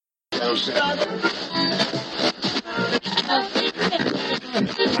This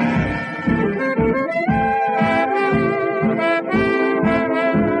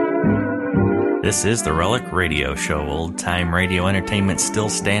is the Relic Radio Show, old-time radio entertainment still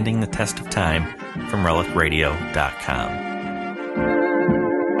standing the test of time, from relicradio.com.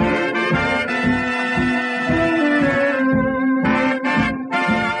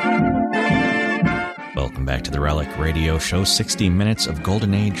 Welcome back to the Relic Radio Show, 60 minutes of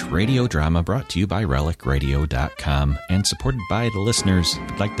Golden Age radio drama brought to you by relicradio.com and supported by the listeners.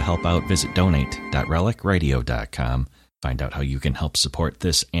 If you'd like to help out, visit donate.relicradio.com. Find out how you can help support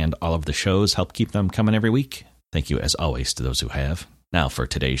this and all of the shows, help keep them coming every week. Thank you, as always, to those who have. Now, for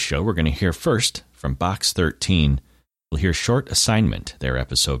today's show, we're going to hear first from Box 13. We'll hear Short Assignment, their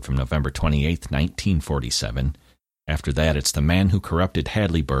episode from November 28th, 1947. After that, it's The Man Who Corrupted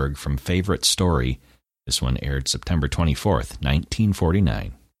Hadleyburg from Favorite Story. This one aired September 24th,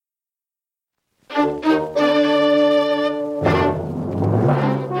 1949.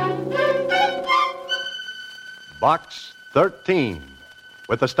 Box 13,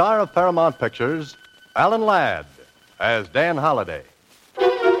 with the star of Paramount Pictures, Alan Ladd, as Dan Holliday.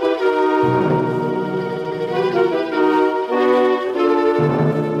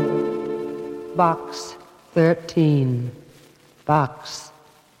 Box 13, Box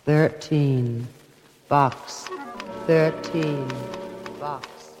 13, Box 13, Box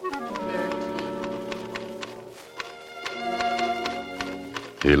 13.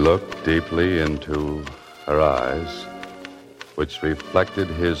 He looked deeply into her eyes, which reflected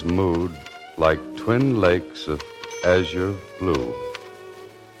his mood like twin lakes of azure blue.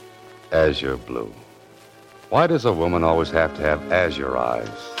 Azure blue. Why does a woman always have to have azure eyes?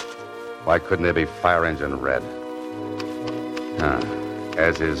 Why couldn't they be fire engine red?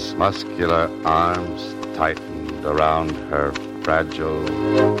 As his muscular arms tightened around her fragile...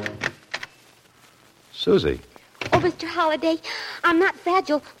 Susie. Oh, Mr. Holliday, I'm not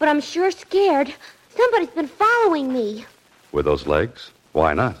fragile, but I'm sure scared. Somebody's been following me. With those legs?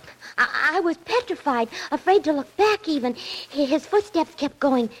 Why not? I was petrified, afraid to look back even. His footsteps kept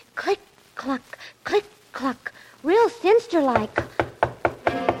going click, cluck, click, cluck, real sinister-like.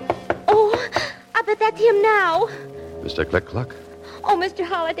 Oh, I bet that's him now. Mr. Click Cluck? Oh, Mr.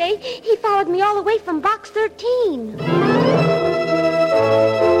 Holliday, he followed me all the way from Box 13.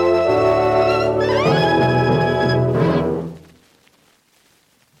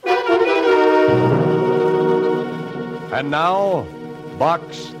 And now,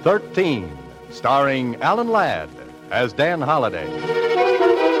 Box 13, starring Alan Ladd as Dan Holliday.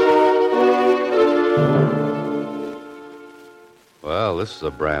 Well, this is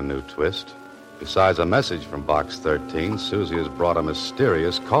a brand new twist. Besides a message from Box 13, Susie has brought a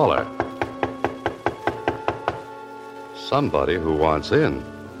mysterious caller. Somebody who wants in,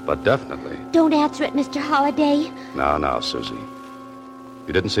 but definitely. Don't answer it, Mr. Holliday. Now, Susie.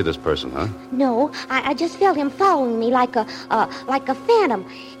 You didn't see this person, huh? No, I just felt him following me like a phantom,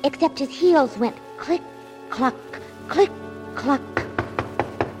 except his heels went click, cluck, click, cluck.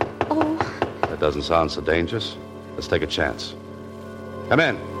 Oh. That doesn't sound so dangerous. Let's take a chance. Come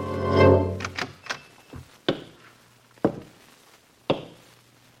in.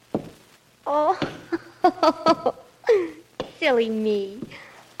 Oh. Silly me.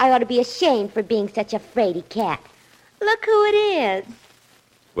 I ought to be ashamed for being such a fraidy cat. Look who it is.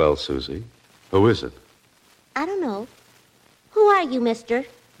 Well, Susie, who is it? I don't know. Who are you, mister?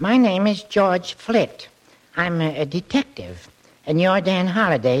 My name is George Flitt. I'm a detective. And you're Dan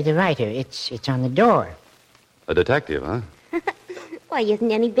Holliday, the writer. It's on the door. A detective, huh? Why, he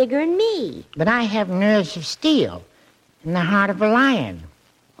isn't any bigger than me. But I have nerves of steel and the heart of a lion.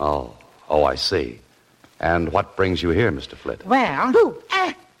 Oh, I see. And what brings you here, Mr. Flitt? Well... Boo!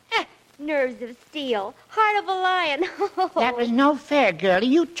 Nerves of steel, heart of a lion. That was no fair, girlie.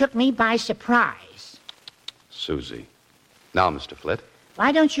 You took me by surprise. Susie. Now, Mr. Flitt.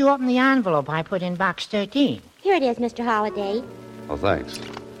 Why don't you open the envelope I put in Box 13? Here it is, Mr. Holliday. Oh, thanks.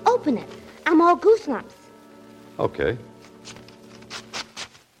 Open it. I'm all gooselumps. Okay.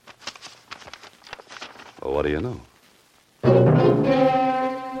 Well, what do you know?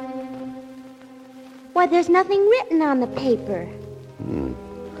 Why, there's nothing written on the paper.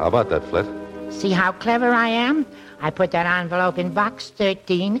 How about that, Flitt? See how clever I am? I put that envelope in Box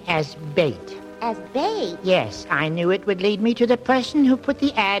 13 as bait. As bait? Yes, I knew it would lead me to the person who put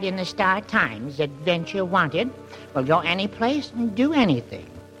the ad in the Star-Times, Adventure Wanted. Will go any place and do anything.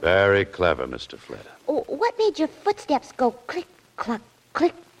 Very clever, Mr. Flitt. Oh, what made your footsteps go click, cluck,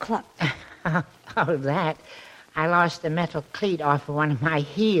 click, cluck? Oh, that. I lost the metal cleat off of one of my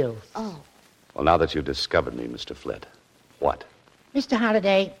heels. Oh. Well, now that you've discovered me, Mr. Flitt, what? Mr.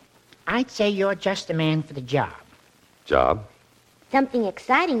 Holliday, I'd say you're just the man for the job. Job? Something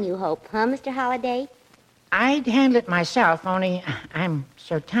exciting, you hope, huh, Mr. Holliday? I'd handle it myself, only I'm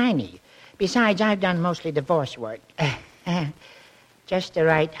so tiny. Besides, I've done mostly divorce work. Just the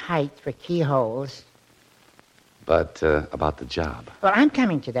right height for keyholes. But about the job. Well, I'm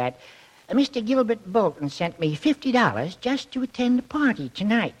coming to that. Mr. Gilbert Bolton sent me $50 just to attend the party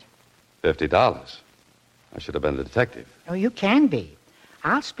tonight. $50? I should have been a detective. Oh, you can be.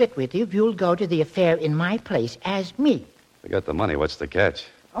 I'll split with you if you'll go to the affair in my place as me. We got the money. What's the catch?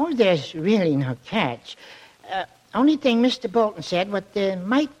 Oh, there's really no catch. Only thing Mr. Bolton said, what there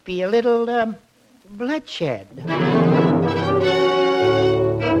might be a little, bloodshed.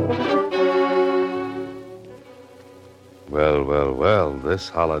 Well, this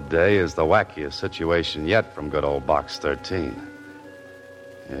holiday is the wackiest situation yet from good old Box 13.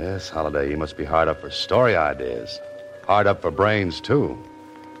 Yes, Holiday, you must be hard up for story ideas. Hard up for brains, too.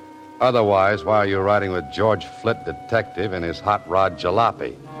 Otherwise, why are you riding with George Flitt, detective, in his hot rod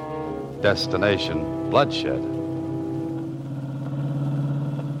jalopy? Destination, bloodshed.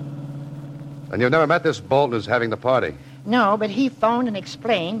 And you've never met this Bolton who's having the party? No, but he phoned and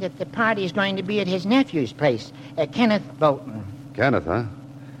explained that the party is going to be at his nephew's place, Kenneth Bolton. Kenneth,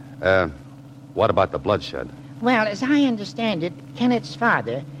 huh? What about the bloodshed? Well, as I understand it, Kenneth's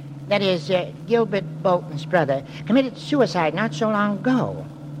father, that is, Gilbert Bolton's brother, committed suicide not so long ago.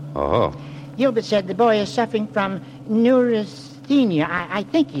 Oh. Gilbert said the boy is suffering from neurasthenia, I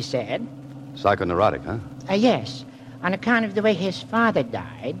think he said. Psychoneurotic, huh? Yes, on account of the way his father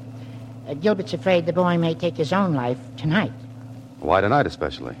died. Gilbert's afraid the boy may take his own life tonight. Why tonight,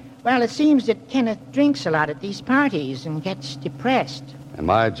 especially? Well, it seems that Kenneth drinks a lot at these parties and gets depressed. And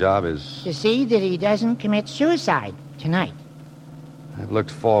my job is... to see that he doesn't commit suicide tonight. I've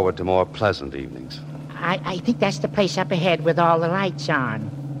looked forward to more pleasant evenings. I think that's the place up ahead with all the lights on.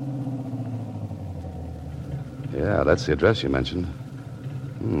 Yeah, that's the address you mentioned.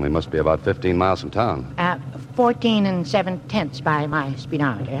 We must be about 15 miles from town. 14 7/10 by my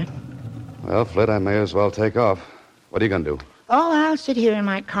speedometer. Well, Flitt, I may as well take off. What are you going to do? Oh, I'll sit here in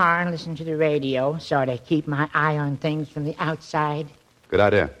my car and listen to the radio, sort of keep my eye on things from the outside. Good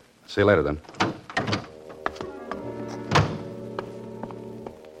idea. See you later, then.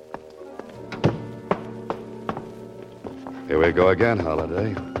 Here we go again,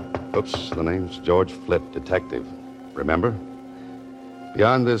 Holiday. Oops, the name's George Flitt, detective. Remember?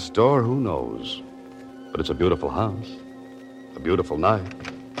 Beyond this door, who knows? But it's a beautiful house, a beautiful night,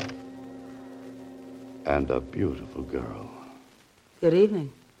 and a beautiful girl. Good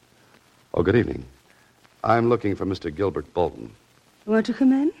evening. Oh, good evening. I'm looking for Mr. Gilbert Bolton. Won't you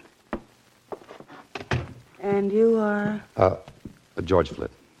come in? And you are... George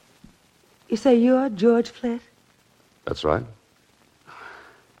Flitt. You say you're George Flitt? That's right.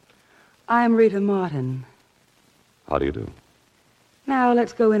 I'm Rita Martin. How do you do? Now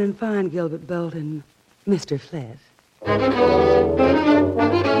let's go in and find Gilbert Bolton, Mr. Flitt.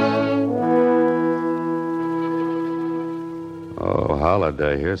 Oh,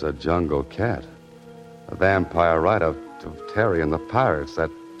 Holiday, here's a jungle cat. A vampire right out of Terry and the Pirates.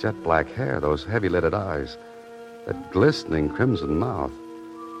 That jet-black hair, those heavy-lidded eyes, that glistening crimson mouth.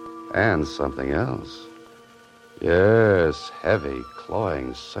 And something else. Yes, heavy,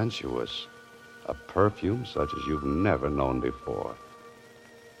 cloying, sensuous. A perfume such as you've never known before.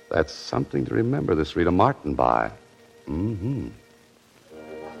 That's something to remember this Rita Martin by. Mm-hmm.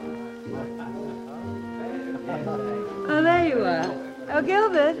 Oh, there you are. Oh,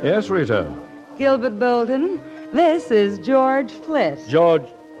 Gilbert. Yes, Rita. Gilbert Bolton. This is George Flitt. George,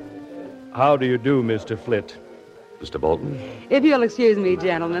 how do you do, Mr. Flitt? Mr. Bolton? If you'll excuse me,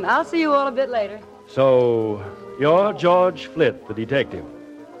 gentlemen, I'll see you all a bit later. So, you're George Flitt, the detective.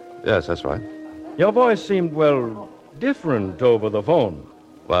 Yes, that's right. Your voice seemed, well, different over the phone.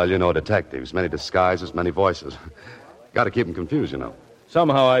 Well, you know detectives. Many disguises, many voices. Got to keep them confused, you know.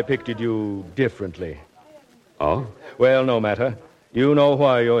 Somehow I pictured you differently. Oh? Well, no matter. You know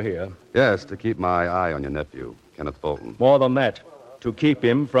why you're here. Yes, to keep my eye on your nephew, Kenneth Bolton. More than that, to keep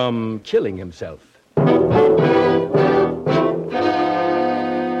him from killing himself. The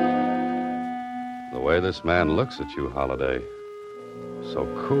way this man looks at you, Holiday. So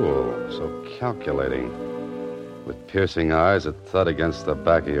cool, so calculating. With piercing eyes that thud against the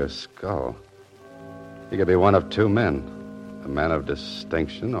back of your skull. He could be one of two men. A man of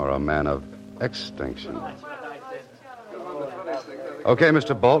distinction or a man of extinction. Okay,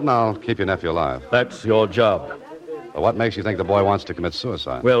 Mr. Bolton, I'll keep your nephew alive. That's your job. But what makes you think the boy wants to commit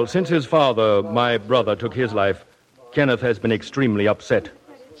suicide? Well, since his father, my brother, took his life, Kenneth has been extremely upset.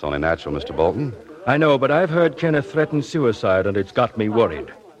 It's only natural, Mr. Bolton. I know, but I've heard Kenneth threaten suicide, and it's got me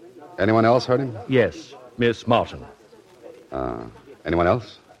worried. Anyone else heard him? Yes, Miss Martin. Anyone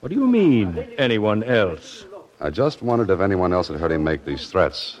else? What do you mean, anyone else? I just wondered if anyone else had heard him make these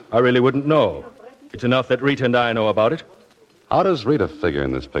threats. I really wouldn't know. It's enough that Rita and I know about it. How does Rita figure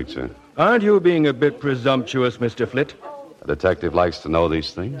in this picture? Aren't you being a bit presumptuous, Mr. Flitt? A detective likes to know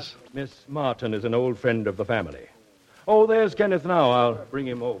these things. Miss Martin is an old friend of the family. Oh, there's Kenneth now. I'll bring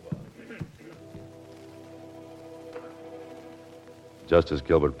him over. Just as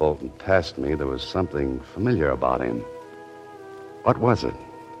Gilbert Bolton passed me, there was something familiar about him. What was it?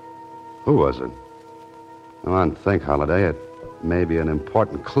 Who was it? Come on, think, Holliday. It may be an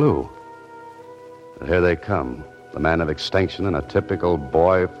important clue. But here they come. The man of extinction and a typical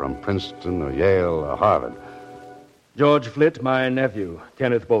boy from Princeton or Yale or Harvard. George Flitt, my nephew,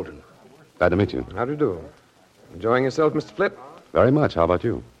 Kenneth Bolton. Glad to meet you. How do you do? Enjoying yourself, Mr. Flitt? Very much. How about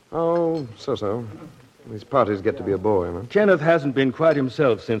you? Oh, so-so. These parties get to be a bore, huh? Kenneth hasn't been quite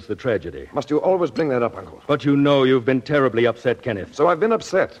himself since the tragedy. Must you always bring that up, Uncle? But you know you've been terribly upset, Kenneth. So I've been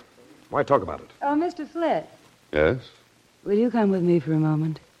upset. Why talk about it? Oh, Mr. Flitt, Yes? will you come with me for a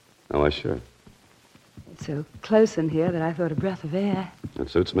moment? Oh, why, sure. It's so close in here that I thought a breath of air. It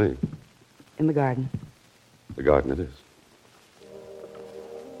suits me. In the garden. The garden it is.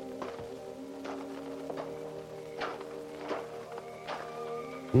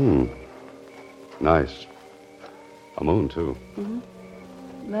 Nice. A moon, too.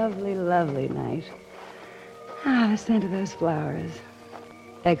 Lovely, lovely night. Ah, the scent of those flowers.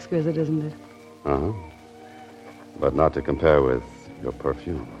 Exquisite, isn't it? Uh-huh. But not to compare with your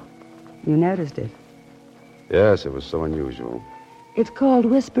perfume. You noticed it. Yes, it was so unusual. It's called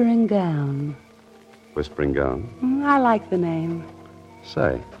Whispering Gown. Whispering Gown. I like the name.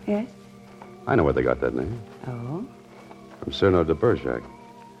 Say, Yes? I know where they got that name. Oh? From Cyrano de Bergerac.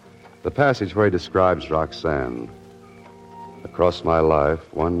 The passage where he describes Roxanne. Across my life,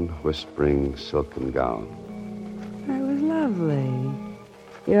 one whispering silken gown. That was lovely.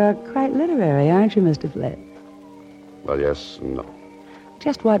 You're quite literary, aren't you, Mr. Flitt? Well, yes and no.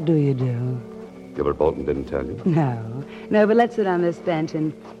 Just what do you do? Gilbert Bolton didn't tell you. No, but let's sit on this bench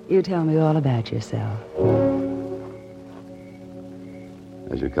and you tell me all about yourself.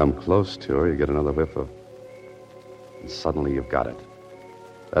 As you come close to her, you get another whiff of... And suddenly you've got it.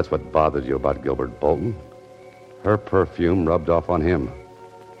 That's what bothered you about Gilbert Bolton. Her perfume rubbed off on him.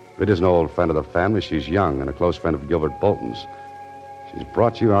 Rita's an old friend of the family. She's young and a close friend of Gilbert Bolton's. She's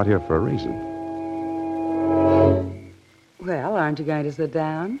brought you out here for a reason. Well, aren't you going to sit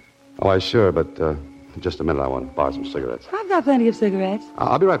down? Oh, I sure, but just a minute. I want to borrow some cigarettes. I've got plenty of cigarettes.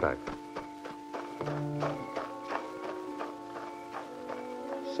 I'll be right back.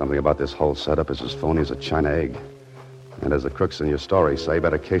 Something about this whole setup is as phony as a China egg. And as the crooks in your story say,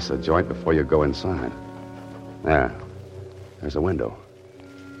 better case a joint before you go inside. There. There's a window.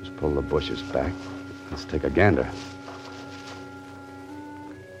 Just pull the bushes back. Let's take a gander.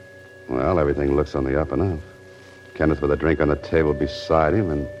 Well, everything looks on the up and up. Kenneth with a drink on the table beside him,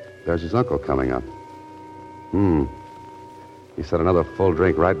 and there's his uncle coming up. He set another full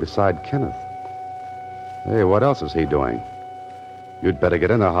drink right beside Kenneth. Hey, what else is he doing? You'd better get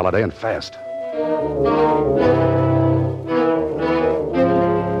in there, Holliday, and fast.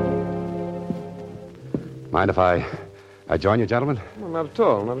 Mind if I join you, gentlemen? Well, not at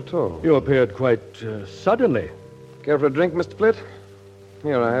all, not at all. You appeared quite suddenly. Care for a drink, Mr. Flitt?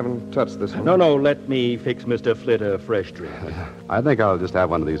 Here, I haven't touched this one. No, let me fix Mr. Flitt a fresh drink. I think I'll just have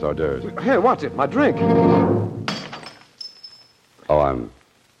one of these hors d'oeuvres. Hey, watch it, my drink. Oh,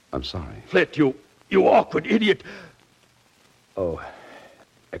 I'm sorry. Flitt, you awkward idiot. Oh,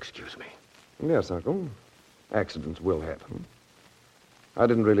 excuse me. Yes, Uncle. Accidents will happen. I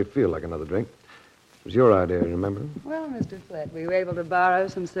didn't really feel like another drink. It was your idea, remember? Well, Mr. Flitt, were you able to borrow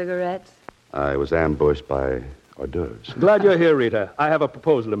some cigarettes? I was ambushed by hors d'oeuvres. Glad you're here, Rita. I have a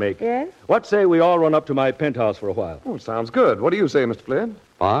proposal to make. Yes? What say we all run up to my penthouse for a while? Oh, sounds good. What do you say, Mr. Flitt?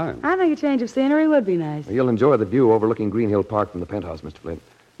 Fine. I think a change of scenery would be nice. You'll enjoy the view overlooking Green Hill Park from the penthouse, Mr. Flitt.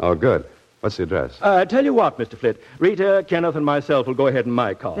 Oh, good. What's the address? Tell you what, Mr. Flitt. Rita, Kenneth, and myself will go ahead in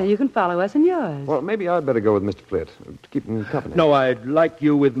my car. Then you can follow us in yours. Well, maybe I'd better go with Mr. Flitt to keep him company. No, I'd like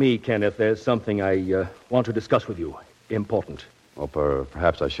you with me, Kenneth. There's something I want to discuss with you. Important. Well,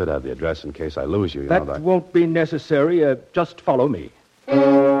 perhaps I should have the address in case I lose you. That won't be necessary. Just follow me.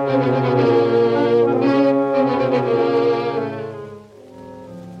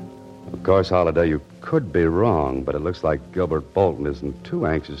 Of course, Holliday, you could be wrong, but it looks like Gilbert Bolton isn't too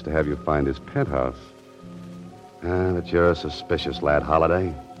anxious to have you find his penthouse. But you're a suspicious lad,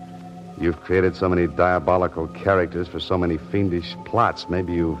 Holliday. You've created so many diabolical characters for so many fiendish plots.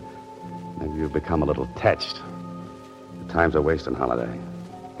 Maybe you've become a little touched. The time's a wasting, Holliday.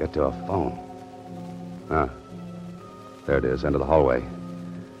 get to a phone. Ah, there it is, end of the hallway.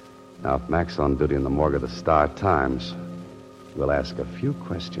 Now, if Mac's on duty in the morgue of the Star-Times, we'll ask a few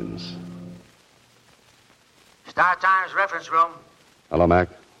questions. Star-Times reference room. Hello, Mac.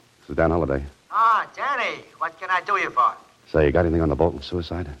 This is Dan Holliday. Ah, Danny, what can I do you for? Say, you got anything on the Bolton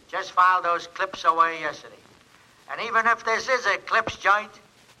suicide? Just filed those clips away yesterday. And even if this is a clips joint,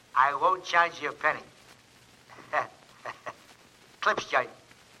 I won't charge you a penny. Clips joint.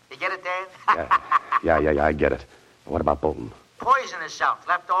 You get it, Dan? Yeah, I get it. What about Bolton? Poisoned himself.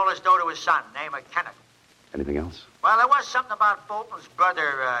 Left all his dough to his son, name of Kenneth. Anything else? Well, there was something about Bolton's brother,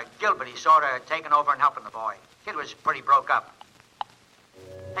 Gilbert. He sort of taken over and helping the boy. Kid was pretty broke up.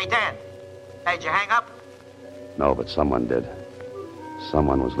 Hey, Dan. Hey, did you hang up? No, but someone did.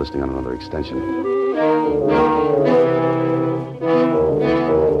 Someone was listening on another extension.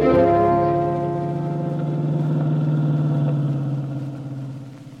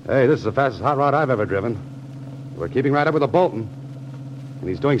 Hey, this is the fastest hot rod I've ever driven. We're keeping right up with the Bolton. And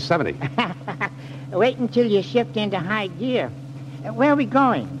he's doing 70. Wait until you shift into high gear. Where are we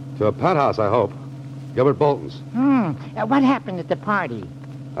going? To a penthouse, I hope. Gilbert Bolton's. What happened at the party?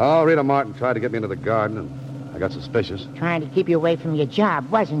 Oh, Rita Martin tried to get me into the garden, and I got suspicious. Trying to keep you away from your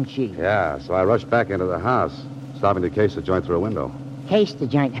job, wasn't she? Yeah, so I rushed back into the house, stopping to case the joint through a window. Case the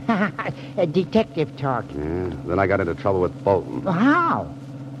joint. Detective talk. Yeah, then I got into trouble with Bolton. How?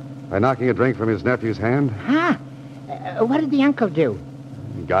 By knocking a drink from his nephew's hand. Huh? What did the uncle do?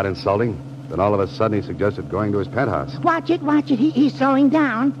 He got insulting. Then all of a sudden he suggested going to his penthouse. Watch it. He's slowing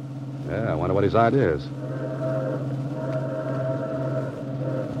down. Yeah, I wonder what his idea is.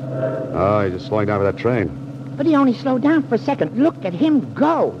 Oh, he's just slowing down for that train. But he only slowed down for a second. Look at him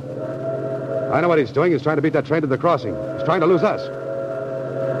go. I know what he's doing. He's trying to beat that train to the crossing. He's trying to lose us.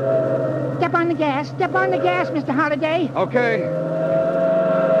 Step on the gas. Step on the gas, Mr. Holliday. Okay.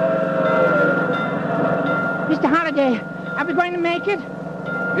 Mr. Holliday, are we going to make it?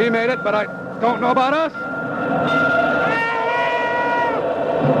 He made it, but I don't know about us.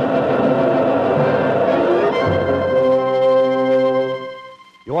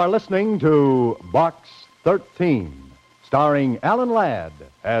 You are listening to Box 13, starring Alan Ladd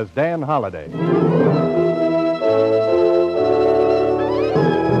as Dan Holliday.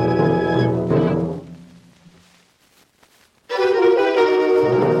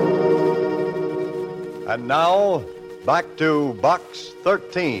 And now, back to Box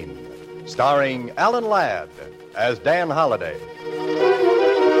 13, starring Alan Ladd as Dan Holliday.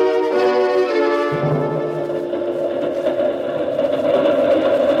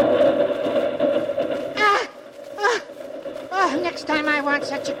 Next time I want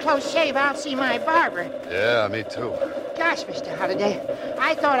such a close shave, I'll see my barber. Yeah, me too. Gosh, Mr. Holliday,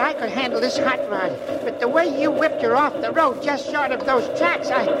 I thought I could handle this hot rod, but the way you whipped her off the road just short of those tracks,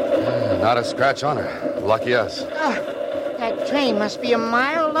 Not a scratch on her. Lucky us. That train must be a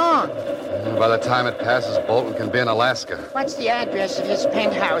mile long. By the time it passes, Bolton can be in Alaska. What's the address of his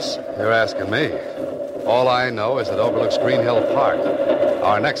penthouse? You're asking me. All I know is it overlooks Green Hill Park.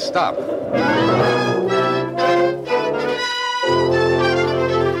 Our next stop.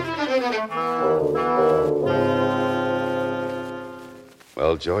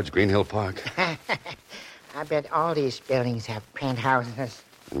 Well, George, Green Hill Park. I bet all these buildings have penthouses.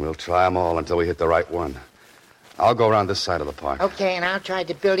 And we'll try them all until we hit the right one. I'll go around this side of the park. Okay, and I'll try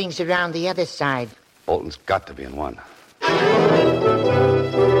the buildings around the other side. Bolton's got to be in one.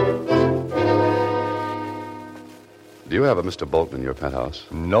 Do you have a Mr. Bolton in your penthouse?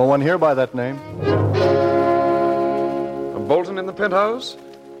 No one here by that name. A Bolton in the penthouse?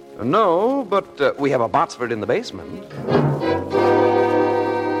 No, but we have a Botsford in the basement.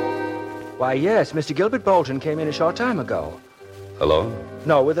 Why, yes, Mr. Gilbert Bolton came in a short time ago. Hello?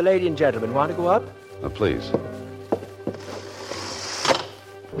 No, with a lady and gentleman. Want to go up? Please.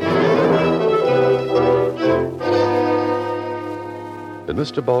 Did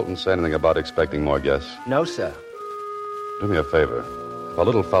Mr. Bolton say anything about expecting more guests? No, sir. Do me a favor. If a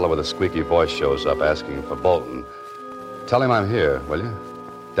little fellow with a squeaky voice shows up asking for Bolton, tell him I'm here, will you?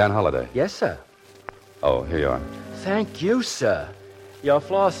 Dan Holliday. Yes, sir. Oh, here you are. Thank you, sir. Your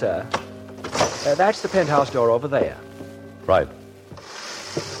floor, sir. That's the penthouse door over there. Right.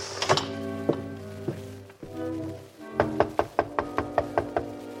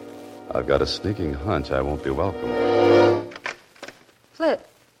 I've got a sneaking hunch I won't be welcome. Flip,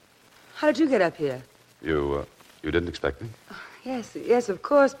 how did you get up here? You didn't expect me? Yes, of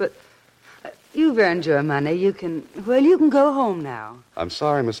course, but you've earned your money. You can go home now. I'm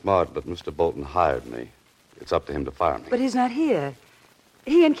sorry, Miss Martin, but Mr. Bolton hired me. It's up to him to fire me. But he's not here.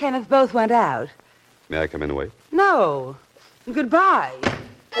 He and Kenneth both went out. May I come in and wait? No. Goodbye.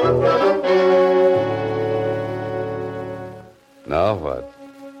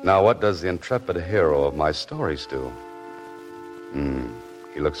 Now, what does the intrepid hero of my stories do?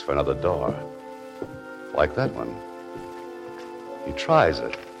 He looks for another door. Like that one. He tries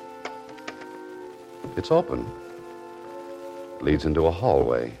it. It's open. It leads into a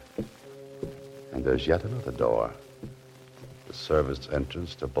hallway. And there's yet another door. The service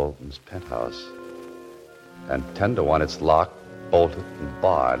entrance to Bolton's penthouse. And 10 to 1, it's locked, bolted, and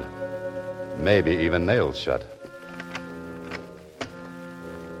barred. Maybe even nailed shut.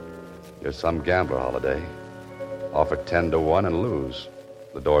 You're some gambler, Holiday. Offer 10 to 1 and lose.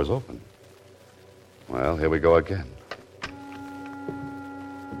 The door's open. Well, here we go again.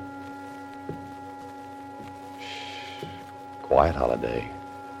 Shh. Quiet, Holiday.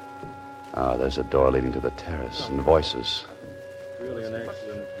 Ah, there's a door leading to the terrace and voices. Really an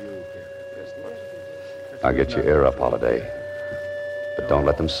excellent view here. Now get your ear up, Holiday. But don't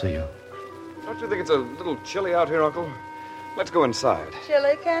let them see you. Don't you think it's a little chilly out here, Uncle? Let's go inside.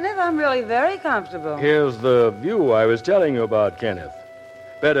 Chilly, Kenneth? I'm really very comfortable. Here's the view I was telling you about, Kenneth.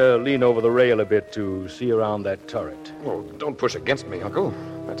 Better lean over the rail a bit to see around that turret. Oh, don't push against me, Uncle.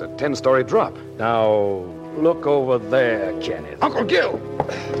 That's a 10-story drop. Now, look over there, Kenneth. Uncle Gil!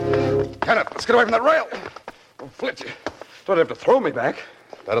 Kenneth, let's get away from that rail. Oh, Flint, you don't have to throw me back.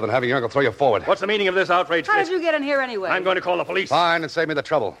 Better than having your uncle throw you forward. What's the meaning of this outrage, How Fritz? did you get in here anyway? I'm going to call the police. Fine, and save me the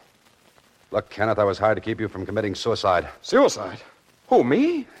trouble. Look, Kenneth, I was hired to keep you from committing suicide. Suicide? Who,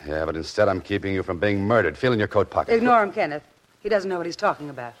 me? Yeah, but instead I'm keeping you from being murdered. Feel in your coat pocket. Ignore him, Kenneth. He doesn't know what he's talking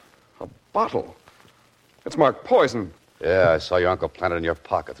about. A bottle. It's marked poison. Yeah, I saw your uncle plant it in your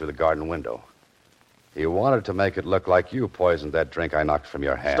pocket through the garden window. He wanted to make it look like you poisoned that drink I knocked from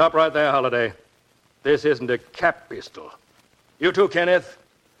your hand. Stop right there, Holiday. This isn't a cap pistol. You too, Kenneth.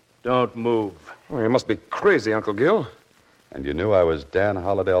 Don't move. Oh, you must be crazy, Uncle Gil. And you knew I was Dan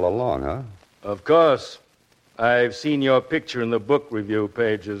Holiday all along, huh? Of course. I've seen your picture in the book review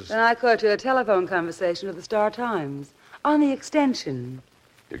pages. Then I caught you a telephone conversation with the Star-Times on the extension.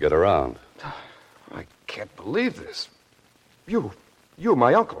 You get around. I can't believe this. You,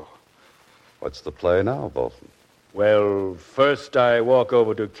 my uncle. What's the play now, Bolton? Well, first I walk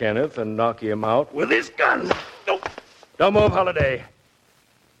over to Kenneth and knock him out with his gun. No. Don't move, Holiday.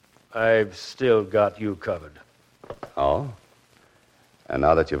 I've still got you covered. Oh? And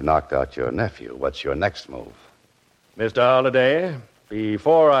now that you've knocked out your nephew, what's your next move? Mr. Holiday,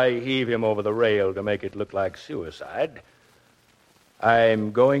 before I heave him over the rail to make it look like suicide,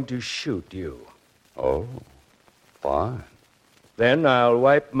 I'm going to shoot you. Oh, fine. Then I'll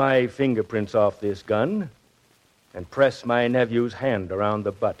wipe my fingerprints off this gun and press my nephew's hand around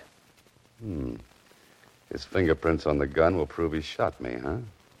the butt. His fingerprints on the gun will prove he shot me, huh?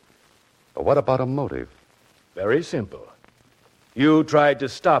 But what about a motive? Very simple. You tried to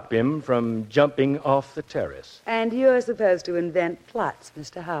stop him from jumping off the terrace. And you're supposed to invent plots,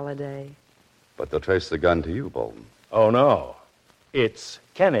 Mr. Holliday. But they'll trace the gun to you, Bolton. Oh, no. It's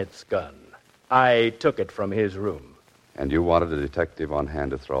Kenneth's gun. I took it from his room. And you wanted a detective on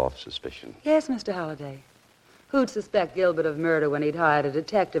hand to throw off suspicion. Yes, Mr. Holliday. Who'd suspect Gilbert of murder when he'd hired a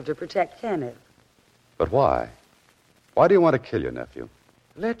detective to protect Kenneth? But why? Why do you want to kill your nephew?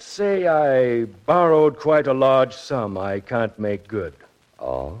 Let's say I borrowed quite a large sum I can't make good.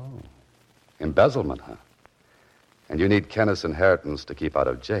 Oh, embezzlement, huh? And you need Kenneth's inheritance to keep out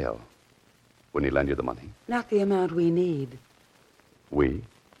of jail. Wouldn't he lend you the money? Not the amount we need. We?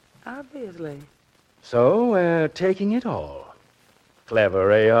 Obviously. So we're taking it all.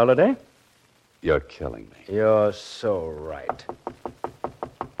 Clever, eh, Holiday? You're killing me. You're so right.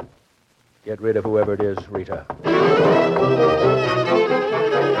 Get rid of whoever it is, Rita.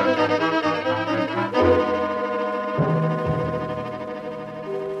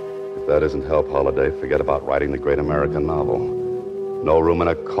 If that isn't help, Holiday, forget about writing the great American novel. No room in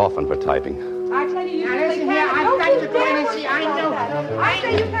a coffin for typing. I tell you, Now listen here, I've got to go in and see. I know. I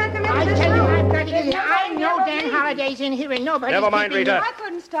say you can't come I into this tell you, room. I've got to get here. I know Dan Holliday's in here and nobody's Never mind, keeping Rita. me. I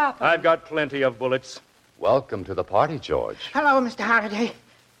couldn't stop him. I've got plenty of bullets. Welcome to the party, George. Hello, Mr. Holliday.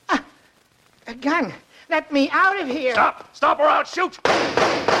 A gun. Let me out of here. Stop! Stop or I'll shoot!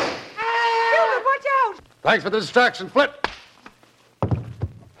 Gilbert, watch out! Thanks for the distraction, Flip.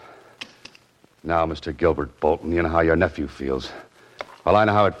 Now, Mr. Gilbert Bolton, you know how your nephew feels. Well, I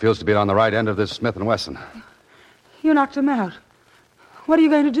know how it feels to be on the right end of this Smith & Wesson. You knocked him out. What are you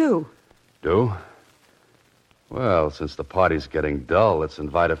going to do? Do? Well, since the party's getting dull, let's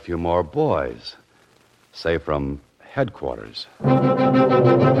invite a few more boys. Say from headquarters.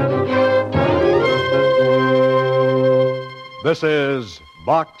 This is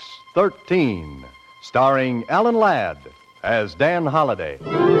Box 13, starring Alan Ladd as Dan Holliday.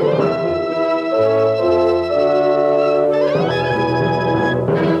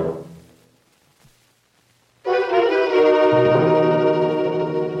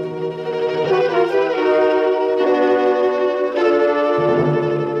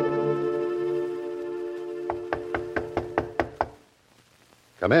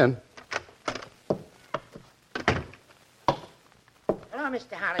 Come in. Hello,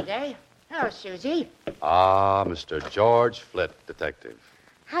 Mr. Holliday. Hello, Susie. Ah, Mr. George Flitt, detective.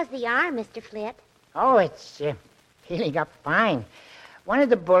 How's the arm, Mr. Flitt? Oh, it's healing up fine. One of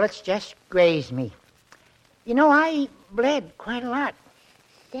the bullets just grazed me. You know, I bled quite a lot.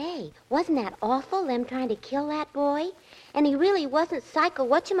 Say, wasn't that awful, them trying to kill that boy? And he really wasn't psycho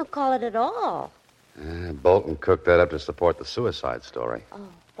whatchamacallit at all. Bolton cooked that up to support the suicide story. Oh.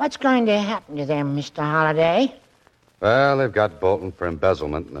 What's going to happen to them, Mr. Holliday? Well, they've got Bolton for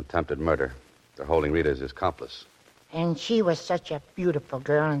embezzlement and attempted murder. They're holding Rita as his accomplice. And she was such a beautiful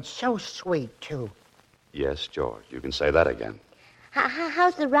girl and so sweet, too. Yes, George, you can say that again.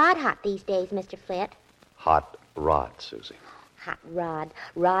 How's the rod hot these days, Mr. Flitt? Hot rod, Susie. Hot rod.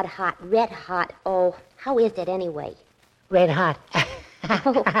 Rod hot. Red hot. Oh, how is it anyway? Red hot.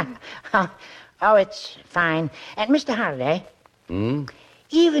 Oh, it's fine. And Mr. Holliday,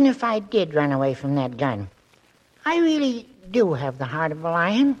 even if I did run away from that gun, I really do have the heart of a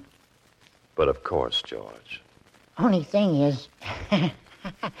lion. But of course, George. Only thing is,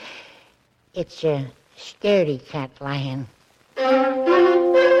 it's a scaredy cat lion.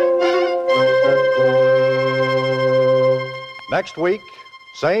 Next week,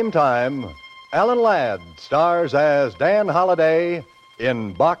 same time, Alan Ladd stars as Dan Holliday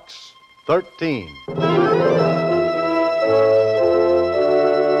in Box 13.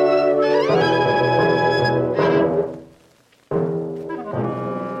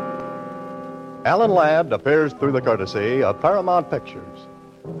 Alan Ladd appears through the courtesy of Paramount Pictures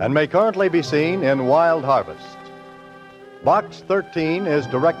and may currently be seen in Wild Harvest. Box 13 is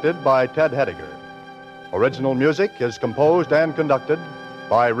directed by Ted Hediger. Original music is composed and conducted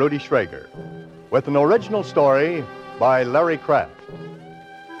by Rudy Schrager, with an original story by Larry Kraft.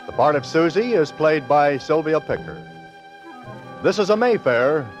 The part of Susie is played by Sylvia Picker. This is a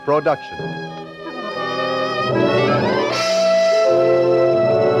Mayfair production.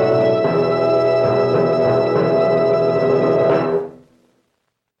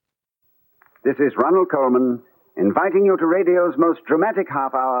 This is Ronald Coleman inviting you to radio's most dramatic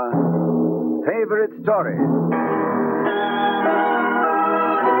half hour, Favorite Story.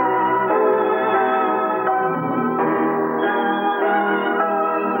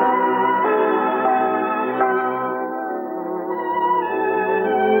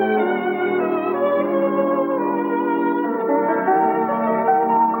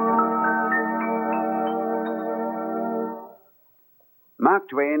 Mark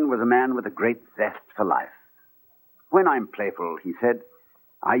Twain was a man with a great zest for life. When I'm playful, he said,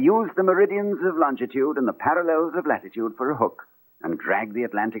 I use the meridians of longitude and the parallels of latitude for a hook and drag the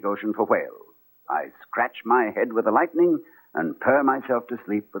Atlantic Ocean for whales. I scratch my head with the lightning and purr myself to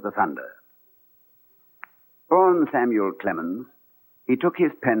sleep with the thunder. Born Samuel Clemens, he took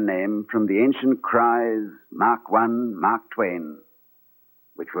his pen name from the ancient cries Mark I, Mark Twain,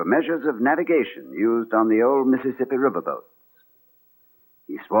 which were measures of navigation used on the old Mississippi riverboats.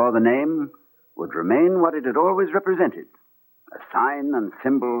 He swore the name would remain what it had always represented, a sign and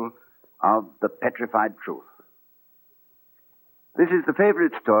symbol of the petrified truth. This is the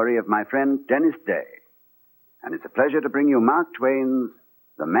favorite story of my friend Dennis Day, and it's a pleasure to bring you Mark Twain's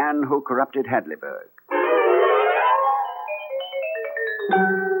The Man Who Corrupted Hadleyburg.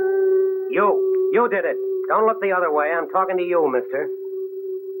 You did it. Don't look the other way. I'm talking to you, mister.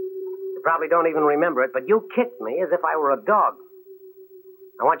 You probably don't even remember it, but you kicked me as if I were a dog.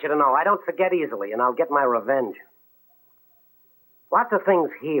 I want you to know, I don't forget easily, and I'll get my revenge. Lots of things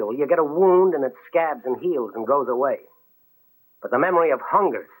heal. You get a wound, and it scabs and heals and goes away. But the memory of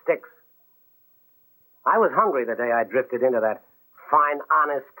hunger sticks. I was hungry the day I drifted into that fine,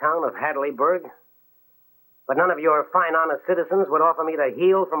 honest town of Hadleyburg. But none of your fine, honest citizens would offer me the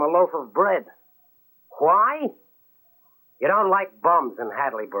heel from a loaf of bread. Why? You don't like bums in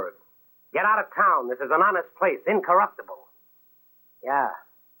Hadleyburg. Get out of town. This is an honest place, incorruptible. Yeah.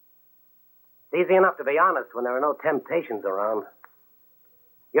 It's easy enough to be honest when there are no temptations around.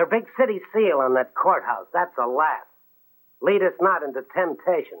 Your big city seal on that courthouse, that's a laugh. Lead us not into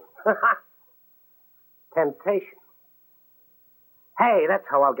temptation. Temptation. Hey, that's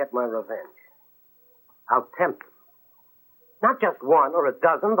how I'll get my revenge. I'll tempt them. Not just one or a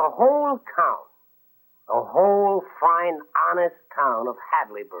dozen, the whole town. The whole fine, honest town of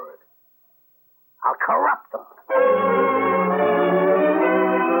Hadleyburg. I'll corrupt them.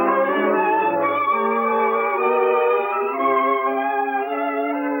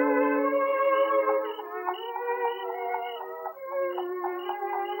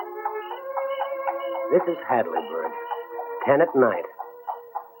 This is Hadleyburg. 10 at night.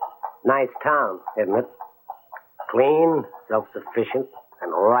 Nice town, isn't it? Clean, self-sufficient,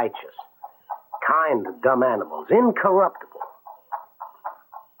 and righteous. Kind, dumb animals, incorruptible.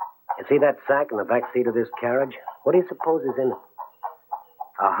 You see that sack in the back seat of this carriage? What do you suppose is in it?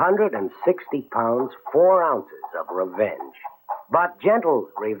 160 pounds, 4 ounces of revenge. But gentle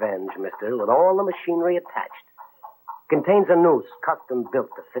revenge, mister, with all the machinery attached. Contains a noose custom built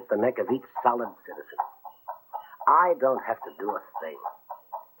to fit the neck of each solid citizen. I don't have to do a thing.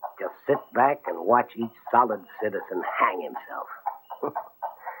 Just sit back and watch each solid citizen hang himself.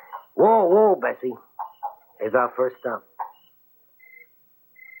 Whoa, whoa, Bessie. Here's our first stop.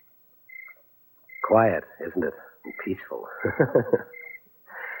 Quiet, isn't it? And peaceful.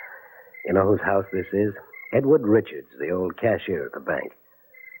 You know whose house this is? Edward Richards, the old cashier at the bank.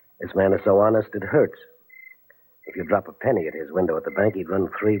 This man is so honest it hurts. If you drop a penny at his window at the bank, he'd run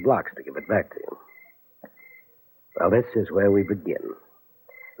 3 blocks to give it back to you. Well, this is where we begin.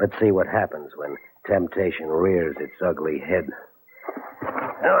 Let's see what happens when temptation rears its ugly head.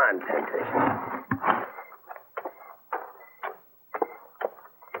 Come on, temptation.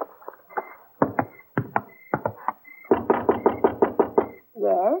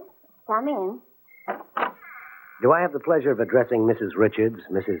 Yes, come in. Do I have the pleasure of addressing Mrs. Richards,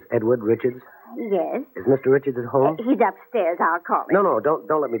 Mrs. Edward Richards? Yes. Is Mr. Richards at home? He's upstairs. I'll call him. No,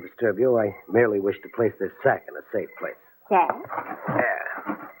 don't let me disturb you. I merely wish to place this sack in a safe place. Yes? There.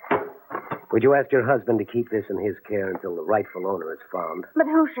 Would you ask your husband to keep this in his care until the rightful owner is found? But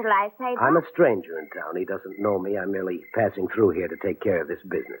who shall I say that? I'm a stranger in town. He doesn't know me. I'm merely passing through here to take care of this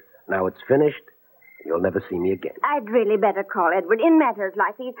business. Now it's finished, and you'll never see me again. I'd really better call Edward. In matters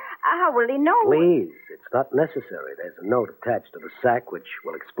like these, how will he know? Please, it's not necessary. There's a note attached to the sack which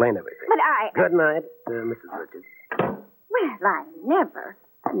will explain everything. But I... Good night, Mrs. Richards. Well, I never.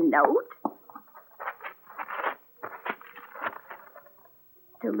 A note?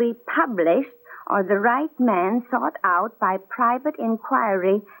 To be published or the right man sought out by private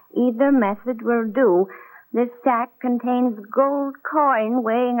inquiry. Either method will do. This sack contains gold coin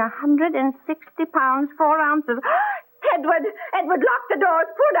weighing 160 pounds, 4 ounces. Edward, lock the doors.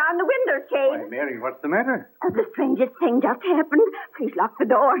 Pull down the window shade. Why, Mary, what's the matter? The strangest thing just happened. Please lock the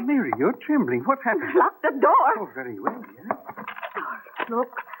door. Mary, you're trembling. What happened? Lock the door. Oh, very well, yes.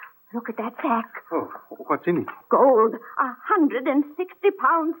 Look at that sack. Oh, what's in it? Gold. 160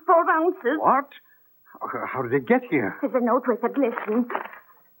 pounds, 4 ounces. What? How did it get here? There's a note with it. Listen.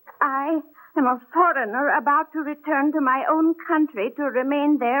 I am a foreigner about to return to my own country to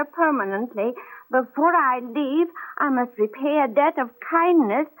remain there permanently. Before I leave, I must repay a debt of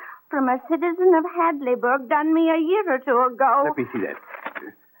kindness from a citizen of Hadleyburg done me a year or two ago. Let me see that.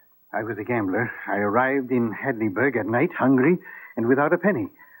 I was a gambler. I arrived in Hadleyburg at night, hungry and without a penny.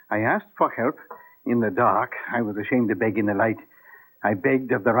 I asked for help. In the dark, I was ashamed to beg in the light. I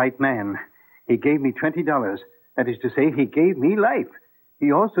begged of the right man. He gave me $20. That is to say, he gave me life.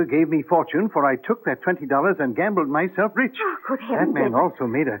 He also gave me fortune, for I took that $20 and gambled myself rich. Oh, good heavens. That man also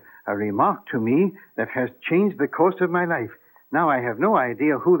made a remark to me that has changed the course of my life. Now I have no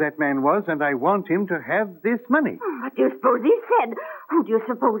idea who that man was, and I want him to have this money. What do you suppose he said? Who do you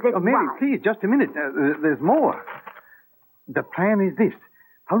suppose it was? Mary, please, just a minute. There's more. The plan is this.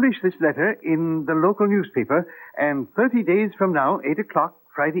 Publish this letter in the local newspaper, and 30 days from now, 8 o'clock,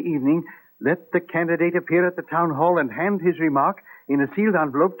 Friday evening, let the candidate appear at the town hall and hand his remark in a sealed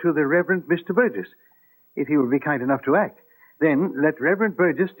envelope to the Reverend Mr. Burgess, if he will be kind enough to act. Then let Reverend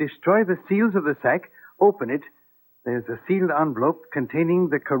Burgess destroy the seals of the sack, open it. There's a sealed envelope containing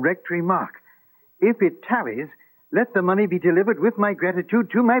the correct remark. If it tallies, let the money be delivered with my gratitude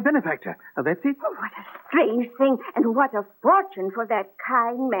to my benefactor. Now, that's it. Oh, what a strange thing, and what a fortune for that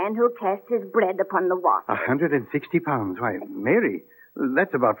kind man who cast his bread upon the water. 160 pounds. Why, Mary,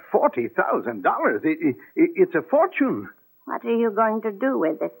 that's about $40,000. It's a fortune. What are you going to do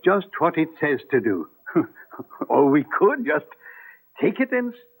with it? Just what it says to do. Or we could just take it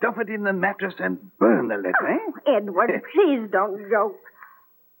and stuff it in the mattress and burn the letter, eh? Edward, please don't joke.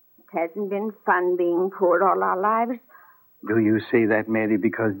 It hasn't been fun being poor all our lives. Do you say that, Mary,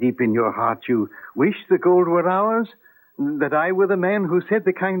 because deep in your heart you wish the gold were ours? That I were the man who said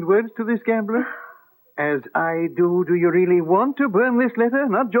the kind words to this gambler? As I do you really want to burn this letter?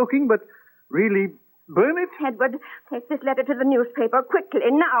 Not joking, but really burn it? Edward, take this letter to the newspaper quickly,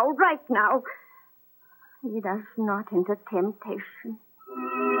 now, right now. Lead us not into temptation.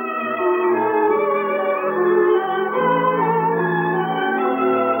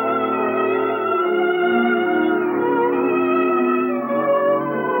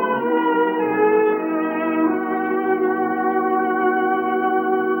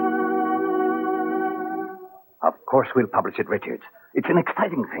 Of course we'll publish it, Richards. It's an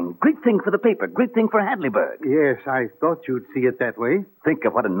exciting thing. Great thing for the paper. Great thing for Hadleyburg. Yes, I thought you'd see it that way. Think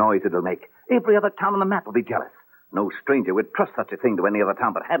of what a noise it'll make. Every other town on the map will be jealous. No stranger would trust such a thing to any other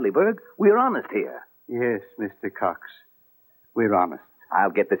town but Hadleyburg. We're honest here. Yes, Mr. Cox. We're honest.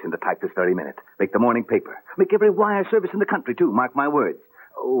 I'll get this into type this very minute. Make the morning paper. Make every wire service in the country, too. Mark my words.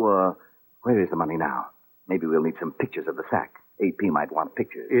 Oh, where is the money now? Maybe we'll need some pictures of the sack. AP might want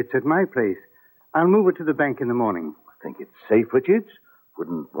pictures. It's at my place. I'll move it to the bank in the morning. Think it's safe, Richards?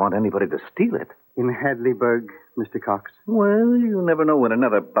 Wouldn't want anybody to steal it. In Hadleyburg, Mr. Cox? Well, you never know when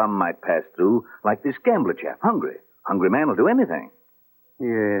another bum might pass through, like this gambler chap. Hungry man will do anything.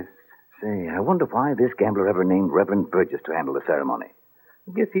 Yes. Say, I wonder why this gambler ever named Reverend Burgess to handle the ceremony.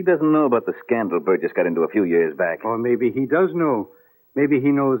 I guess he doesn't know about the scandal Burgess got into a few years back. Or maybe he does know. Maybe he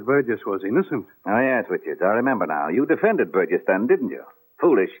knows Burgess was innocent. Oh, yes, Richards. I remember now. You defended Burgess then, didn't you?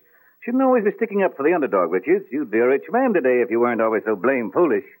 Foolish. Shouldn't always be sticking up for the underdog, Richards. You'd be a rich man today if you weren't always so blame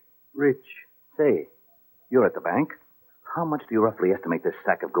foolish. Rich? Say, you're at the bank. How much do you roughly estimate this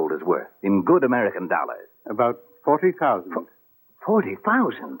sack of gold is worth in good American dollars? About 40,000.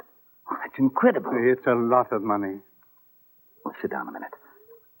 40,000? Oh, that's incredible. It's a lot of money. Well, sit down a minute.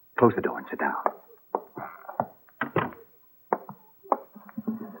 Close the door and sit down.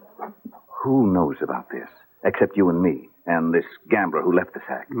 Who knows about this? Except you and me, and this gambler who left the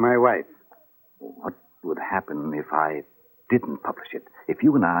sack. My wife. What would happen if I didn't publish it? If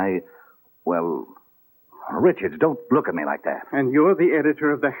you and I, well, Richards, don't look at me like that. And you're the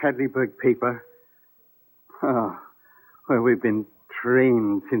editor of the Hadleyburg paper? Oh, well, we've been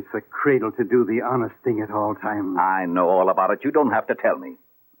trained since the cradle to do the honest thing at all times. I know all about it. You don't have to tell me.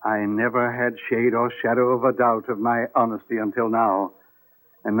 I never had shade or shadow of a doubt of my honesty until now.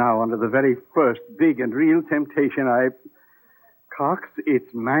 And now, under the very first big and real temptation, Cox,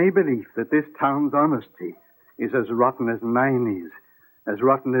 it's my belief that this town's honesty is as rotten as mine is, as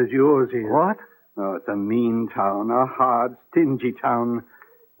rotten as yours is. What? Oh, it's a mean town, a hard, stingy town,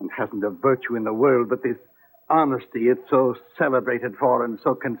 and hasn't a virtue in the world but this honesty it's so celebrated for and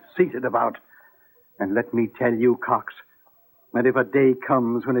so conceited about. And let me tell you, Cox, that if a day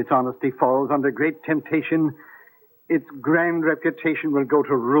comes when its honesty falls under great temptation, its grand reputation will go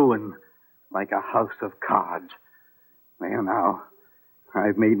to ruin like a house of cards. Well, now,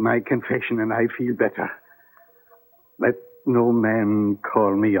 I've made my confession and I feel better. Let no man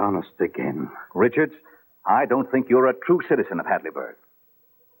call me honest again. Richards, I don't think you're a true citizen of Hadleyburg.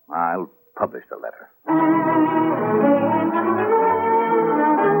 I'll publish the letter.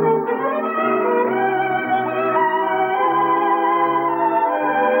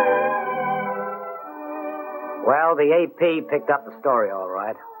 Well, the AP picked up the story all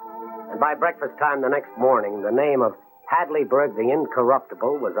right. And by breakfast time the next morning, the name of Hadleyburg the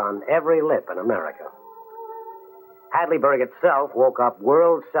Incorruptible was on every lip in America. Hadleyburg itself woke up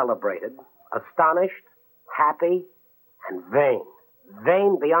world celebrated, astonished, happy, and vain.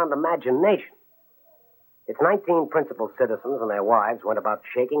 Vain beyond imagination. Its 19 principal citizens and their wives went about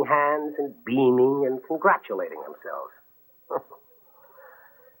shaking hands and beaming and congratulating themselves.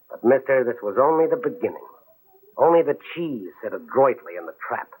 But, mister, this was only the beginning. Only the cheese sit adroitly in the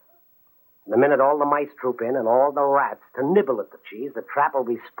trap. The minute all the mice troop in and all the rats to nibble at the cheese, the trap will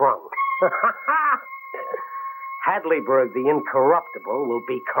be sprung. Hadleyburg the Incorruptible will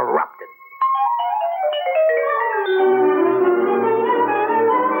be corrupted.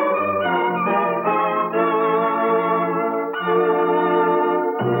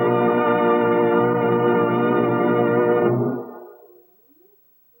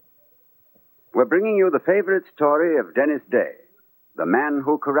 We're bringing you the favorite story of Dennis Day, The Man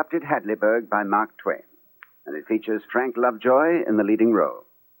Who Corrupted Hadleyburg by Mark Twain. And it features Frank Lovejoy in the leading role.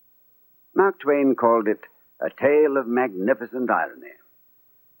 Mark Twain called it a tale of magnificent irony.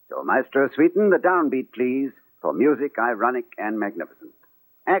 So, Maestro Sweeten, the downbeat, please, for music ironic and magnificent.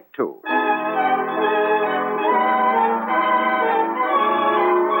 Act 2.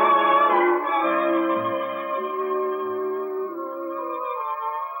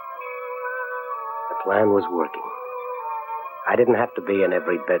 The plan was working. I didn't have to be in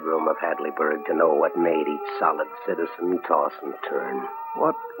every bedroom of Hadleyburg to know what made each solid citizen toss and turn.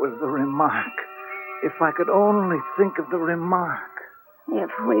 What was the remark? If I could only think of the remark.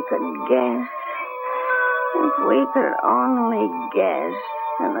 If we could guess. If we could only guess,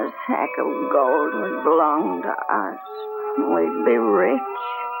 then the sack of gold would belong to us. We'd be rich.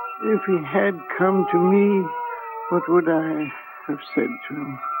 If he had come to me, what would I have said to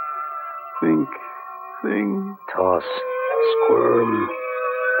him? Think. Toss, squirm.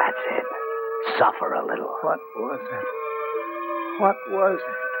 That's it. Suffer a little. What was it? What was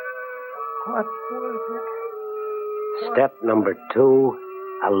it? What was it? Step number 2,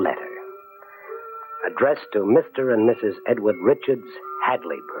 a letter. Addressed to Mr. and Mrs. Edward Richards,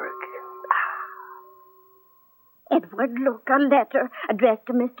 Hadleyburg. Edward, look, a letter addressed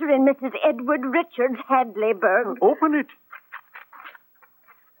to Mr. and Mrs. Edward Richards, Hadleyburg. Open it.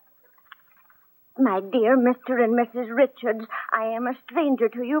 My dear Mr. and Mrs. Richards, I am a stranger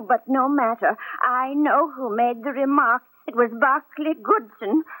to you, but no matter. I know who made the remark. It was Barclay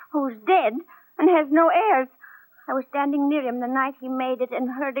Goodson, who's dead and has no heirs. I was standing near him the night he made it and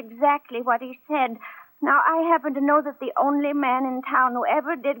heard exactly what he said. Now, I happen to know that the only man in town who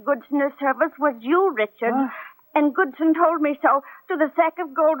ever did Goodson a service was you, Richard. And Goodson told me so. So the sack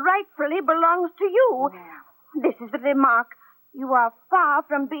of gold rightfully belongs to you. This is the remark. You are far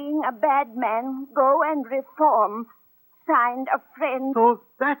from being a bad man. Go and reform. Signed, a friend. So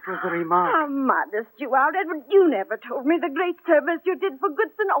that was the remark. How modest you are, Edward. You never told me the great service you did for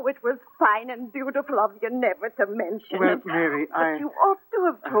Goodson. Oh, it was fine and beautiful of you never to mention Well, it. Mary, But you ought to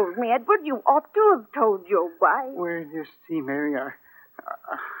have told me, Edward. You ought to have told your wife. Well, you see, Mary,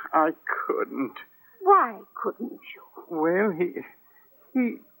 I couldn't. Why couldn't you? Well,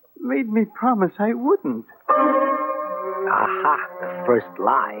 he made me promise I wouldn't. Aha, the first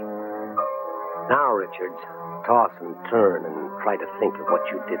lie. Now, Richards, toss and turn and try to think of what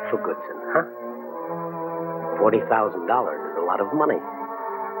you did for Goodson, huh? $40,000 is a lot of money.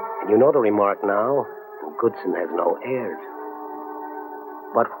 And you know the remark now, and Goodson has no heirs.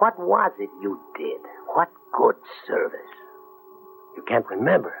 But what was it you did? What good service? You can't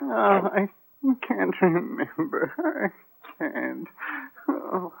remember. No, I can't remember. I can't.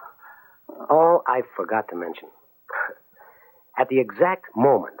 Oh, I forgot to mention. At the exact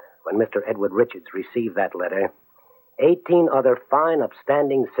moment when Mr. Edward Richards received that letter, 18 other fine,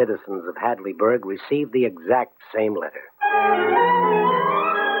 upstanding citizens of Hadleyburg received the exact same letter.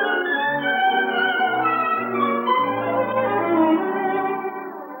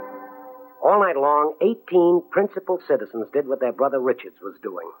 All night long, 18 principal citizens did what their brother Richards was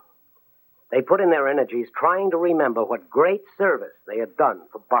doing. They put in their energies trying to remember what great service they had done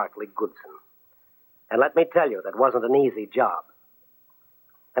for Barclay Goodson. And let me tell you, that wasn't an easy job.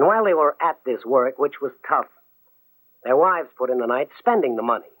 And while they were at this work, which was tough, their wives put in the night spending the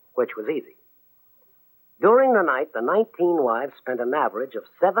money, which was easy. During the night, the 19 wives spent an average of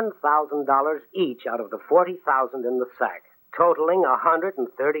 $7,000 each out of the $40,000 in the sack, totaling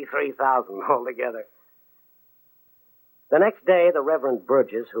 $133,000 altogether. The next day, the Reverend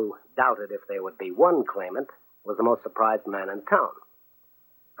Burgess, who doubted if there would be one claimant, was the most surprised man in town.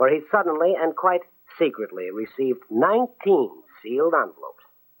 For he suddenly and quite secretly received 19 sealed envelopes.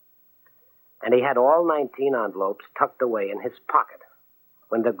 And he had all 19 envelopes tucked away in his pocket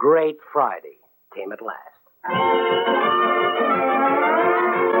when the great Friday came at last.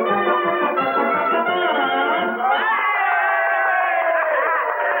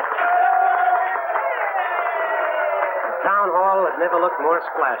 The town hall had never looked more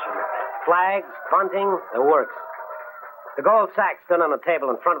splashy. Flags, bunting, the works. The gold sack stood on a table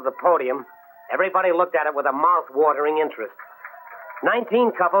in front of the podium. Everybody looked at it with a mouth-watering interest.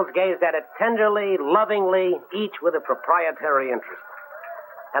 19 couples gazed at it tenderly, lovingly, each with a proprietary interest.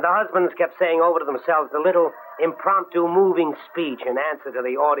 And the husbands kept saying over to themselves the little impromptu moving speech in answer to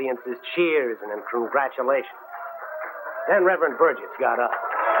the audience's cheers and congratulations. Then Reverend Burgess got up.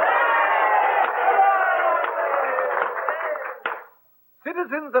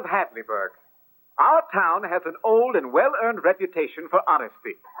 Citizens of Hadleyburg, our town has an old and well-earned reputation for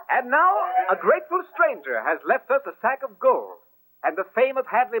honesty. And now a grateful stranger has left us a sack of gold. And the fame of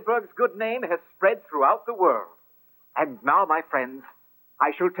Hadleyburg's good name has spread throughout the world. And now, my friends,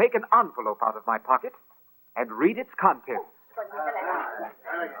 I shall take an envelope out of my pocket and read its contents.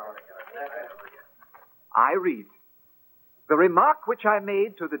 I read, the remark which I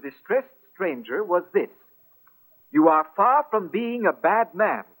made to the distressed stranger was this. You are far from being a bad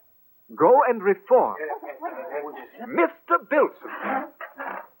man. Go and reform. Mr. Bilson.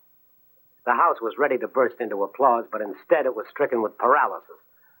 The house was ready to burst into applause, but instead it was stricken with paralysis.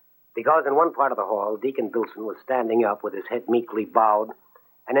 Because in one part of the hall, Deacon Bilson was standing up with his head meekly bowed,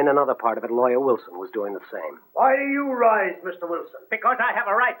 and in another part of it, Lawyer Wilson was doing the same. Why do you rise, Mr. Wilson? Because I have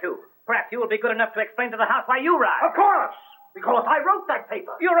a right to. Perhaps you will be good enough to explain to the House why you rise. Of course! Because I wrote that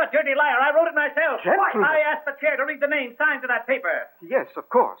paper. You're a dirty liar. I wrote it myself. Gentlemen. I asked the chair to read the name signed to that paper. Yes, of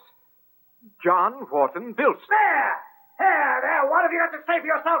course. John Wharton Bilson. There! There. What have you got to say for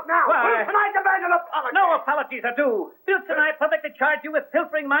yourself now? Why? Wilson, I demand an apology. No apologies are due. Wilson and I publicly charge you with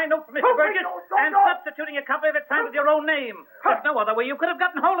pilfering my note from Mr. Pilfering? Burgess No. and substituting a copy of it signed with your own name. There's no other way you could have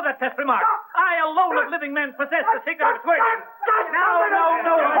gotten hold of that test remark. I alone of living men possess the secret of its working.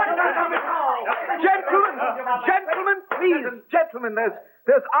 No. Gentlemen, please, gentlemen,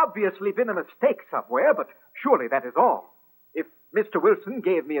 there's obviously been a mistake somewhere, but surely that is all. If Mr. Wilson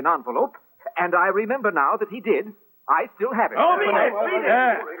gave me an envelope, and I remember now that he did, I still have it. Open it. Read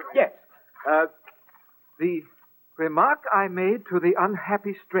it. Yes. The remark I made to the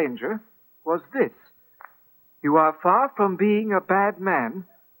unhappy stranger was this. You are far from being a bad man.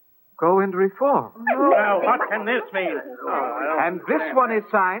 Go and reform. Well, what can this mean? And this one is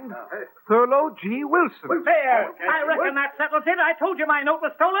signed Thurlow G. Wilson. There. I reckon that settles it. I told you my note was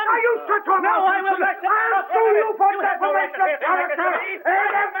stolen. Now, you shut your No, mouth. I will not. I'll sue you for defamation of character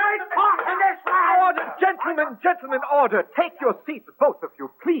and every talk in this land. Order, gentlemen, order. Take your seats, both of you,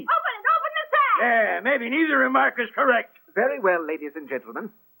 please. Open the sack! Yeah, maybe neither remark is correct. Very well, ladies and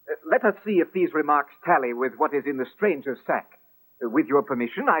gentlemen. Let us see if these remarks tally with what is in the stranger's sack. With your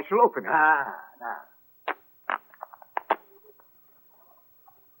permission, I shall open it.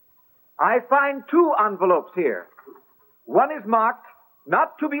 I find 2 envelopes here. One is marked,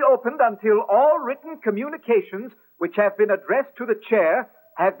 not to be opened until all written communications which have been addressed to the chair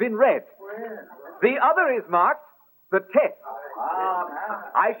have been read. The other is marked, the test.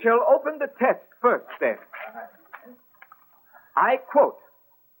 I shall open the test first, then. I quote,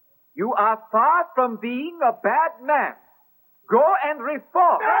 "You are far from being a bad man. Go and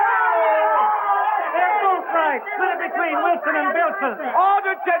reform." They're both right. Split it between Wilson and Bilson.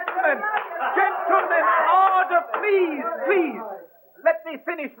 Order, gentlemen! Gentlemen, order, please! Let me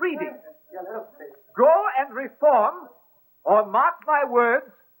finish reading. Go and reform, or mark my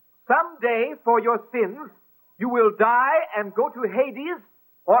words, someday for your sins, you will die and go to Hades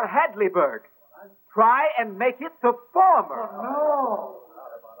or Hadleyburg. Try and make it the former.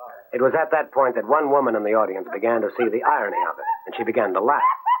 It was at that point that one woman in the audience began to see the irony of it, and she began to laugh.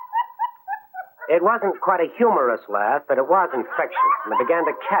 It wasn't quite a humorous laugh, but it was infectious, and it began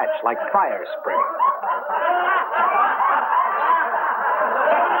to catch like fire spray.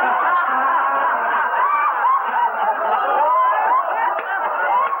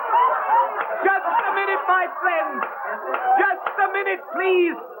 Just a minute, my friends. Just a minute,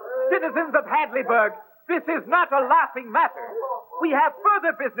 please. Citizens of Hadleyburg, this is not a laughing matter. We have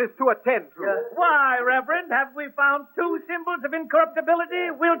further business to attend to. Why, Reverend, have we found 2 symbols of incorruptibility,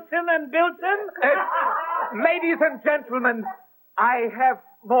 Wilson and Bilson? Ladies and gentlemen, I have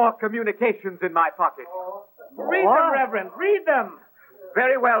more communications in my pocket. Read them, Reverend. Read them.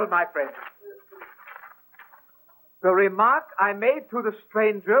 Very well, my friend. The remark I made to the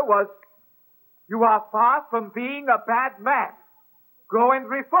stranger was, "You are far from being a bad man. Go and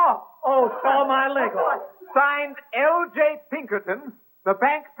reform." Oh, saw my leg off. Signed L.J. Pinkerton, the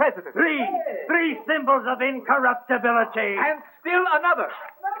bank president. 3 symbols of incorruptibility. And still another.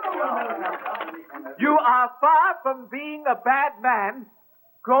 "You are far from being a bad man.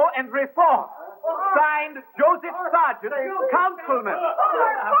 Go and reform." Signed Joseph Sargent, councilman.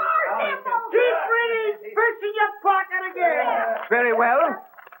 Keep reading. Fish in your pocket again. Very well.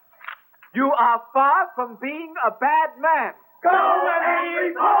 "You are far from being a bad man. Go and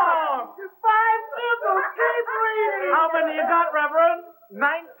reform. 5 symbols. Keep reading. How many you got, Reverend?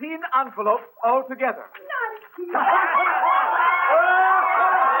 19 envelopes altogether.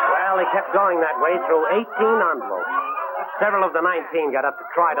 Well, he kept going that way through 18 envelopes. Several of the 19 got up to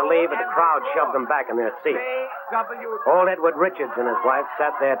try to leave, but the crowd shoved them back in their seats. Old Edward Richards and his wife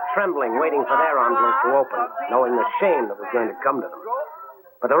sat there trembling, waiting for their envelopes to open, knowing the shame that was going to come to them.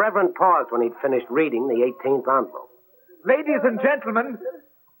 But the Reverend paused when he'd finished reading the 18th envelope. Ladies and gentlemen,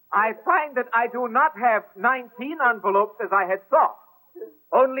 I find that I do not have 19 envelopes as I had thought.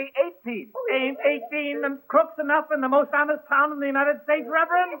 Only 18. Ain't 18 and crooks enough in the most honest town in the United States,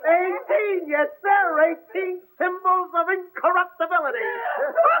 Reverend? 18, yes, sir. 18 symbols of incorruptibility. Who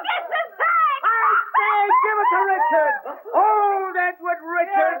gets the sack? I say, give it to Richard. Old Edward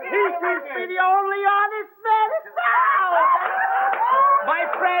Richard. He seems to be the only honest man in town.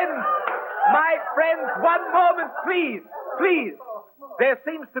 My friends, one moment, please. There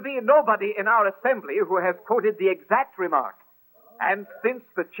seems to be nobody in our assembly who has quoted the exact remark. And since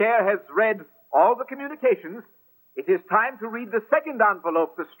the chair has read all the communications, it is time to read the second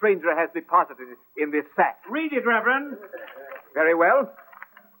envelope the stranger has deposited in this sack. Read it, Reverend. Very well.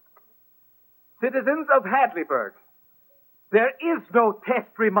 Citizens of Hadleyburg, there is no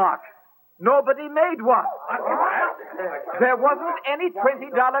test remark. Nobody made one. There wasn't any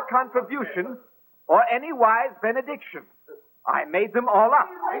 $20 contribution or any wise benediction. I made them all up.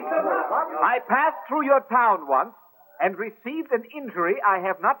 I passed through your town once and received an injury I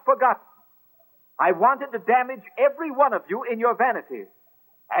have not forgotten. I wanted to damage every one of you in your vanities.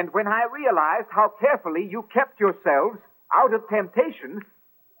 And when I realized how carefully you kept yourselves out of temptation,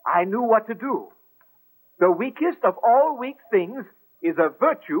 I knew what to do. The weakest of all weak things is a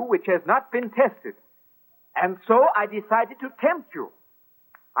virtue which has not been tested. And so I decided to tempt you.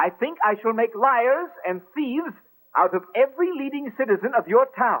 I think I shall make liars and thieves out of every leading citizen of your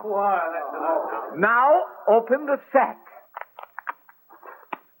town. Now, open the sack.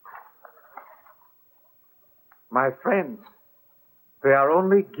 My friends, they are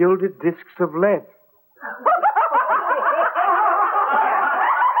only gilded discs of lead.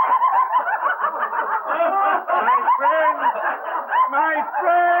 My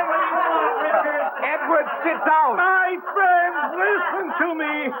friend! Edward, sit down! My friend, listen to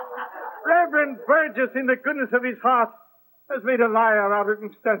me! Reverend Burgess, in the goodness of his heart, has made a liar out of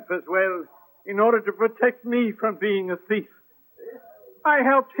himself as well, in order to protect me from being a thief. I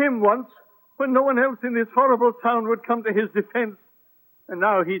helped him once, when no one else in this horrible town would come to his defense. And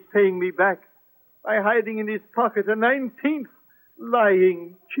now he's paying me back by hiding in his pocket a 19th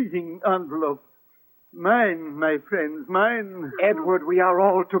lying, cheating envelope. Mine, my friends, mine. Edward, we are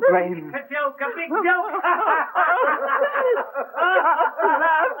all to blame. A joke, a big joke.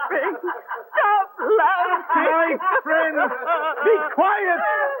 Laughing. Stop laughing. My friends, be quiet.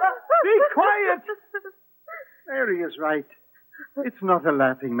 Be quiet. Mary is right. It's not a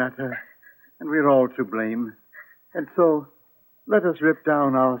laughing matter, and we're all to blame. And so, let us rip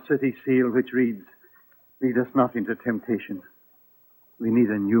down our city seal, which reads, "Lead us not into temptation." We need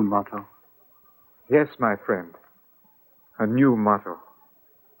a new motto. Yes, my friend. A new motto.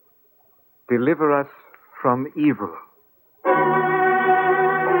 Deliver us from evil.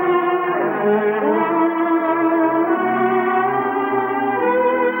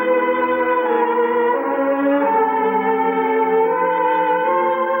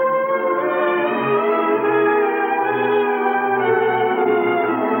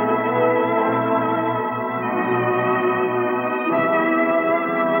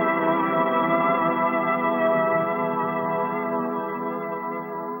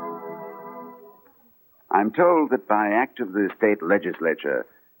 I'm told that by act of the state legislature,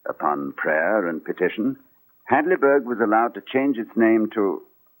 upon prayer and petition, Hadleyburg was allowed to change its name to...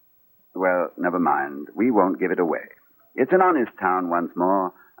 Well, never mind. We won't give it away. It's an honest town once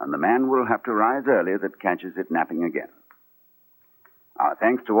more, and the man will have to rise early that catches it napping again. Our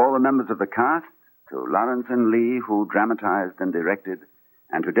thanks to all the members of the cast, to Lawrence and Lee, who dramatized and directed,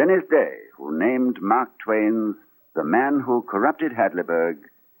 and to Dennis Day, who named Mark Twain's The Man Who Corrupted Hadleyburg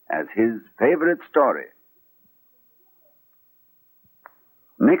as his favorite story.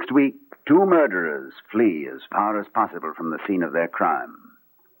 Next week, two murderers flee as far as possible from the scene of their crime,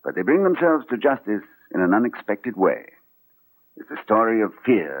 but they bring themselves to justice in an unexpected way. It's a story of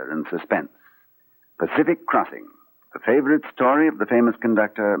fear and suspense. Pacific Crossing, the favorite story of the famous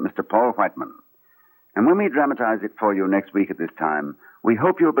conductor, Mr. Paul Whiteman. And when we dramatize it for you next week at this time, we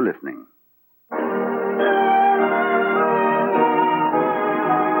hope you'll be listening.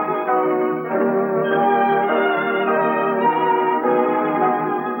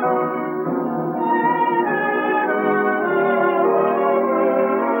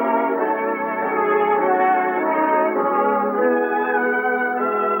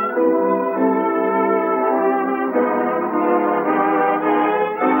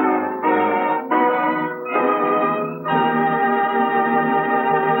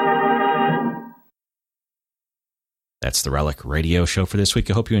 That's the Relic Radio Show for this week.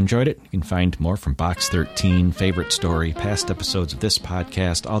 I hope you enjoyed it. You can find more from Box 13, Favorite Story, past episodes of this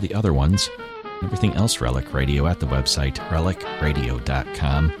podcast, all the other ones, and everything else Relic Radio at the website,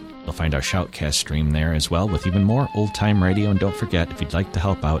 relicradio.com. You'll find our Shoutcast stream there as well with even more old-time radio. And don't forget, if you'd like to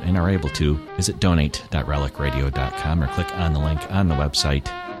help out and are able to, visit donate.relicradio.com or click on the link on the website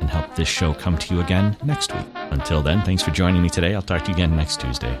and help this show come to you again next week. Until then, thanks for joining me today. I'll talk to you again next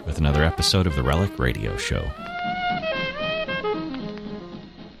Tuesday with another episode of the Relic Radio Show.